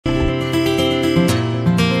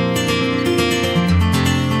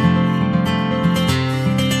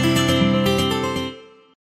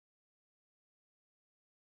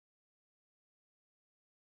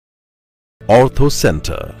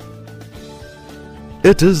orthocenter.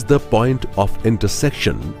 It is the point of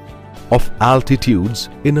intersection of altitudes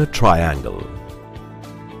in a triangle.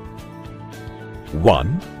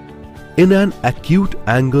 1. In an acute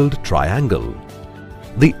angled triangle,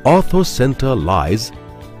 the orthocenter lies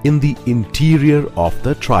in the interior of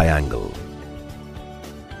the triangle.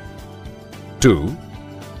 2.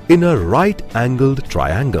 In a right-angled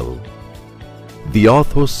triangle, the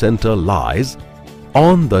orthocenter lies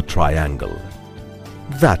on the triangle,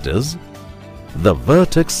 that is, the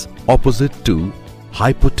vertex opposite to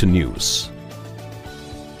hypotenuse.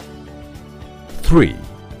 3.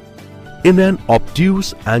 In an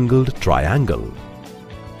obtuse angled triangle,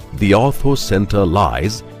 the orthocenter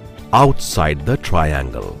lies outside the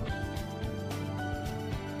triangle.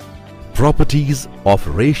 Properties of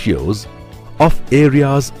ratios of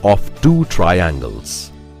areas of two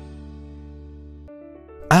triangles.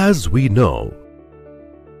 As we know,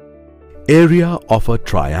 area of a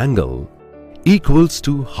triangle equals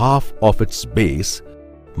to half of its base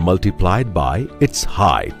multiplied by its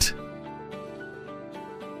height.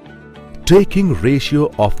 Taking ratio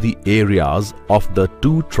of the areas of the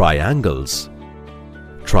two triangles,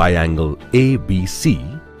 triangle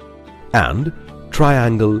ABC and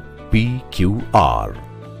triangle PQR.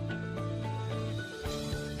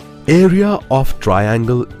 Area of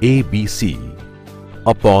triangle ABC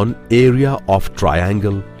upon area of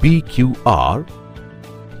triangle PQR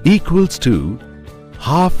equals to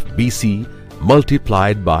half BC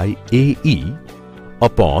multiplied by AE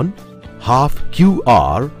upon half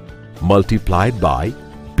QR multiplied by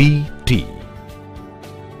PT.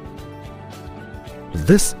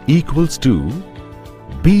 This equals to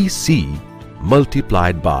BC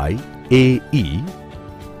multiplied by AE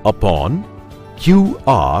upon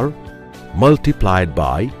QR multiplied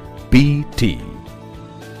by PT.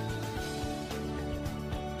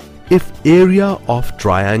 If area of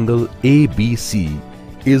triangle ABC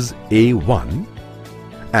is A1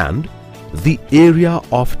 and the area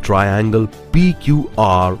of triangle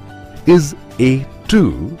PQR is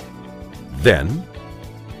A2, then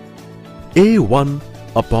A1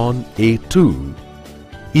 upon A2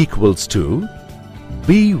 equals to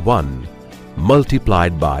B1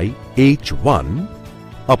 multiplied by H1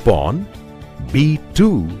 upon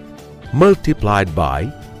B2 multiplied by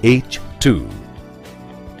H2.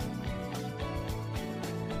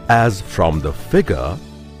 As from the figure,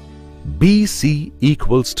 BC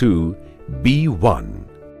equals to B1,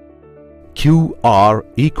 QR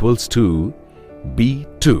equals to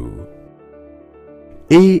B2,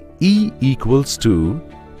 AE equals to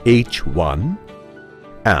H1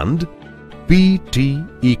 and PT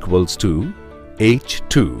equals to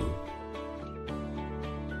H2.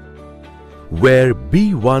 Where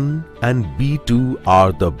B1 and B2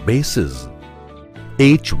 are the bases,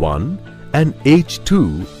 H1 and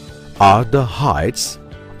H2 are the heights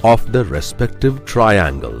of the respective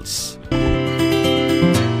triangles.